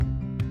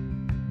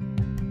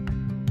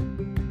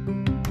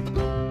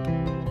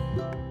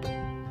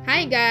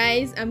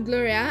Guys, I'm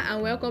Gloria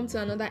and welcome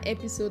to another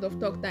episode of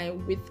Talk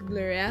Time with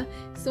Gloria.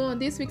 So on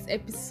this week's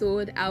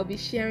episode, I'll be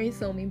sharing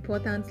some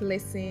important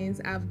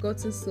lessons I've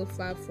gotten so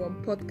far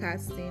from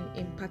podcasting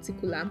in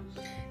particular.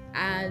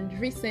 And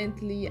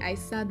recently I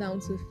sat down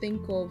to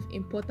think of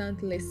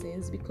important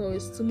lessons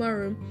because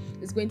tomorrow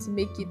is going to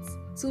make it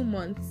 2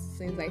 months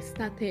since I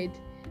started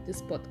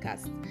this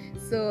podcast.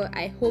 So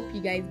I hope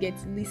you guys get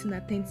to listen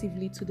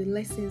attentively to the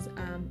lessons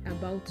I'm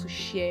about to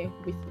share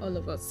with all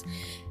of us.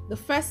 The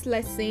first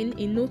lesson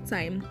is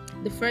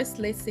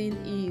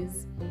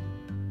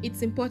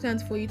it's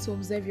important for you to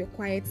observe your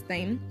quiet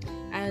time.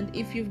 And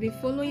if you've been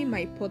following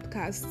my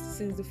podcast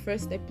since the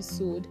first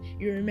episode,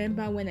 you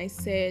remember when I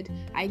said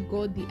I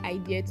got the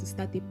idea to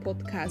start a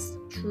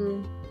podcast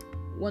through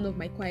one of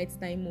my quiet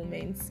time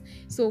moments.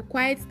 So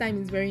quiet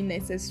time is very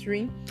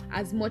necessary.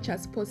 As much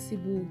as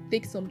possible,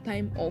 take some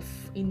time off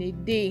in a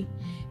day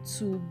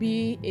to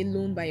be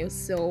alone by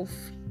yourself.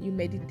 You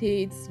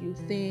meditate, you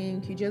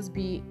think, you just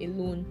be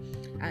alone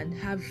and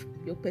have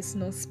your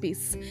personal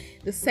space.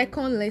 The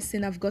second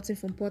lesson I've gotten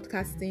from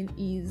podcasting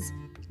is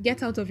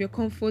get out of your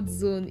comfort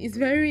zone. It's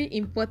very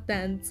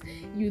important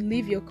you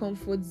leave your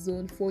comfort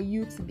zone for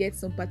you to get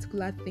some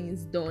particular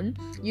things done.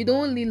 You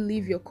don't only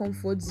leave your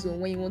comfort zone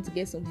when you want to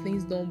get some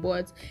things done,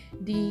 but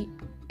the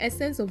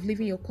essence of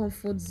leaving your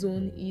comfort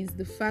zone is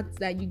the fact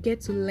that you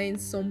get to learn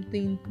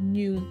something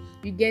new.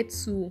 You get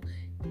to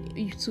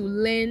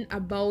learn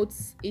about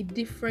a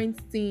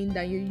different thing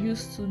that you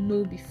used to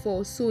know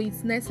before. So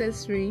it's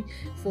necessary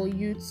for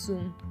you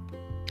to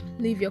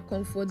leave your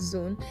comfort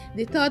zone.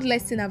 The third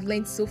lesson I've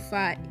learned so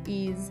far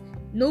is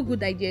no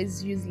good idea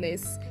is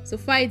useless. So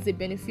far it's a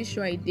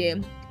beneficial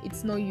idea,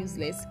 it's not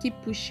useless. Keep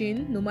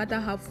pushing, no matter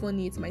how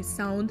funny it might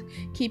sound.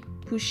 Keep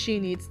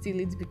pushing it till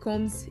it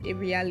becomes a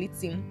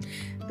reality.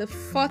 The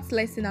fourth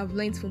lesson I've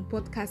learned from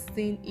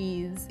podcasting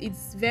is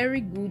it's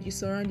very good you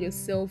surround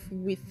yourself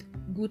with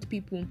good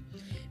people,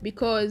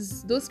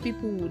 because those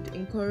people would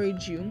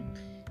encourage you.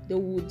 They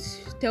would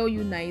tell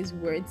you nice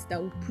words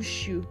that will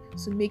push you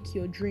to make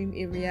your dream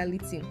a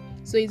reality.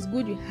 So it's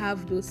good you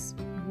have those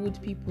good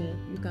people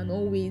you can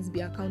always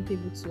be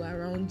accountable to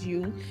around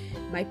you.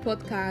 My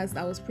podcast,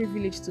 I was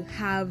privileged to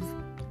have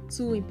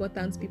 2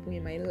 important people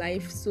in my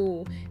life.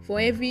 So for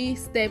every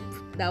step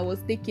that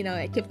was taken out,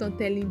 I kept on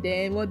telling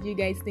them, what do you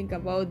guys think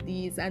about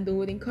this? And they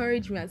would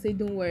encourage me and say,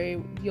 don't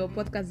worry, your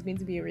podcast is going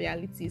to be a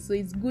reality. So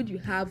it's good you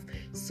have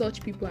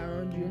such people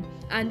around you.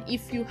 And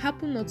if you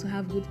happen not to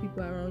have good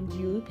people around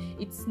you,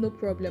 it's no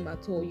problem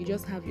at all. You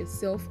just have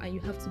yourself, and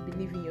you have to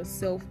believe in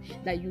yourself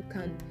that you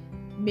can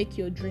make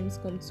your dreams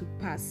come to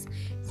pass.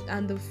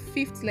 And the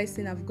fifth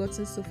lesson I've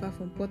gotten so far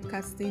from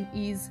podcasting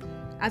is,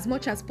 as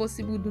much as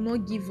possible, do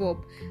not give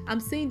up.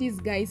 I'm saying this,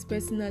 guys,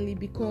 personally,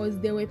 because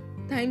there were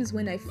times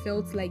when I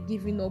felt like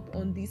giving up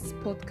on this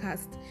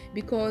podcast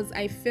because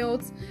I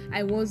felt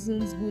I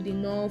wasn't good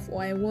enough,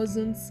 or I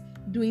wasn't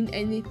doing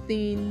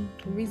anything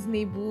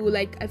reasonable.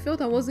 Like I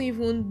felt I wasn't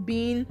even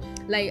being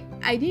like,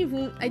 I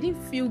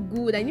didn't feel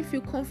good, I didn't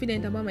feel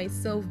confident about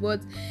myself.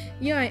 But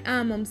here I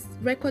am, I'm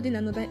recording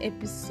another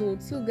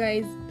episode. So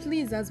guys,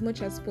 please, as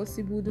much as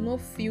possible, do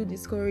not feel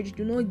discouraged,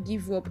 do not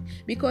give up,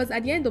 because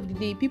at the end of the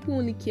day, people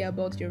only care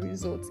about your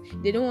results.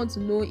 They don't want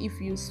to know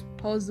if you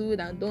hustled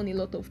and done a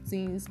lot of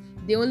things.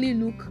 They only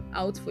look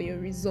out for your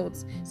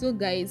results. So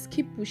guys,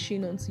 keep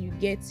pushing until you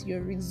get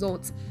your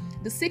results.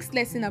 The sixth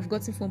lesson I've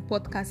gotten from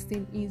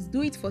podcasting is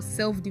do it for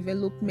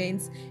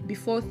self-development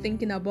before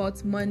thinking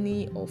about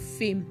money or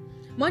fame.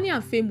 Money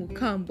and fame will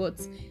come, but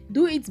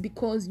do it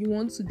because you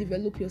want to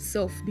develop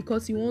yourself,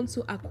 because you want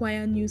to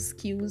acquire new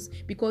skills,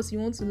 because you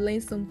want to learn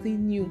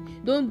something new.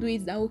 Don't do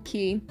it that,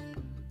 okay,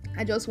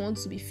 I just want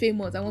to be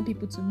famous, I want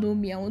people to know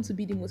me, I want to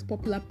be the most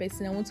popular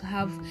person, I want to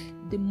have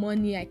the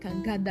money I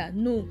can gather.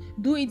 No,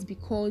 do it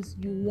because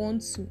you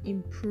want to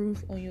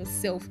improve on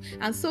yourself.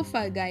 And so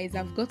far, guys,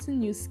 I've gotten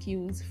new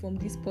skills from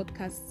this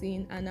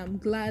podcasting, and I'm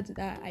glad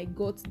that I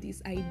got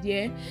this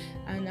idea,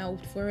 and I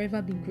would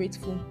forever be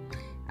grateful.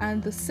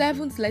 And the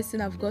seventh lesson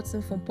I've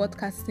gotten from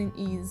podcasting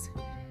is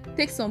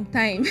take some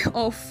time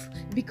off,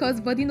 because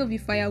body no be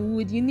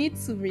firewood. You need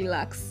to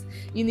relax,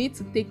 you need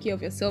to take care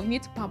of yourself, you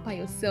need to pamper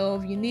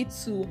yourself, you need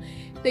to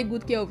take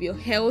good care of your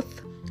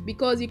health,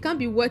 because you can't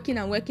be working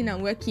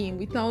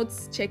without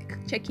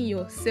checking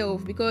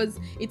yourself, because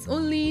it's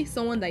only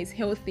someone that is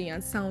healthy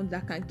and sound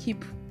that can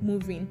keep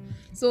moving.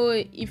 So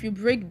if you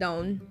break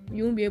down,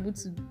 you won't be able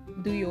to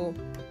do your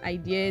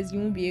ideas, you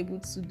won't be able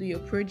to do your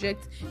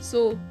project.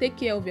 So take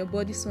care of your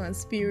body, soul and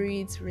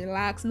spirit.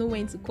 Relax, know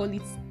when to call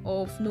it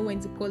off, know when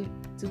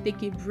to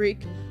take a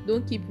break.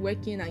 Don't keep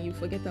working and you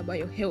forget about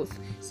your health.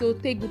 So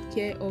take good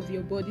care of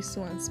your body,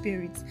 soul and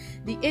spirit.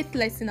 The eighth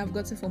lesson I've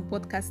gotten from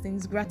podcasting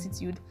is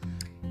gratitude.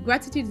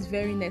 Gratitude is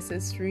very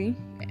necessary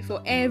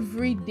for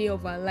every day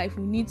of our life.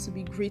 We need to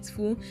be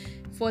grateful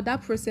for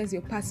that process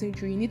you're passing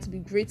through. You need to be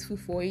grateful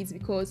for it,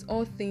 because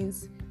all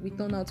things will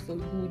turn out for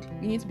good.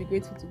 You need to be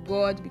grateful to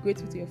God, be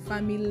grateful to your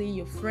family,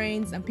 your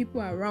friends, and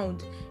people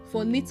around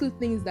for little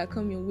things that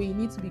come your way. You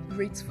need to be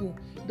grateful.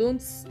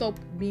 Don't stop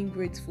being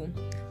grateful.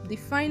 The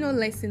final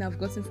lesson I've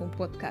gotten from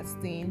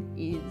podcasting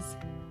is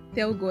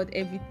tell God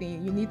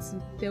everything. You need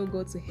to tell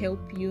God to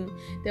help you,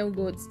 tell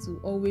God to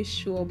always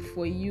show up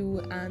for you,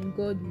 and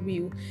God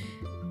will.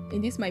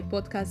 In this my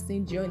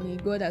podcasting journey,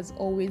 God has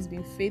always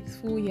been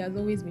faithful. He has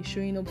always been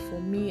showing up for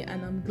me,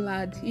 and I'm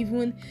glad,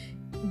 even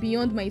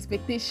beyond my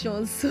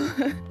expectations.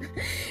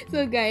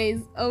 So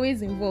guys,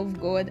 always involve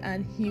God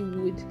and He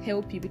would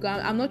help you,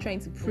 because I'm not trying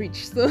to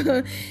preach,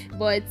 so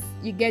but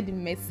you get the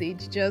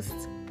message.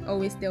 Just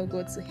always tell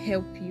God to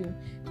help you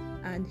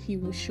and He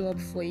will show up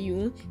for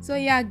you. So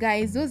yeah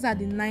guys, those are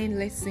the 9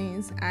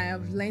 lessons I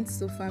have learned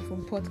so far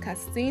from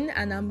podcasting,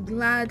 and I'm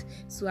glad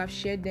to have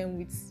shared them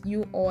with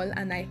you all,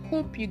 and I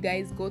hope you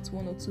guys got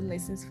 1 or 2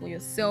 lessons for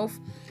yourself.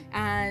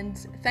 And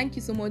thank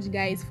you so much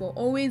guys for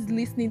always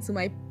listening to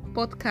my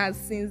podcast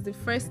since the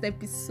first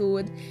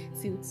episode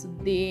till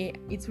today.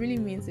 It really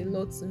means a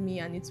lot to me,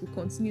 and it will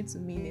continue to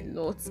mean a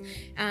lot.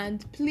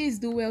 And please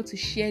do well to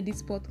share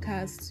this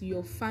podcast to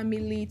your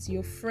family, to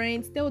your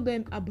friends. Tell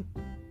them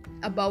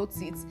about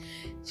it.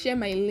 Share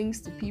my links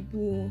to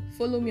people.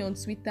 Follow me on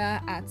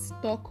Twitter at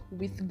Talk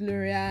with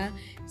Gloria.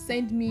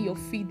 Send me your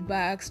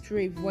feedbacks through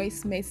a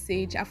voice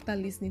message after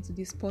listening to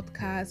this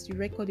podcast. You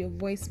record your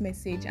voice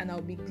message, and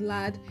I'll be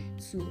glad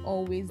to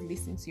always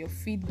listen to your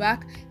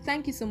feedback.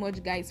 Thank you so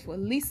much guys for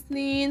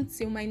listening.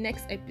 Till my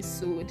next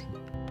episode.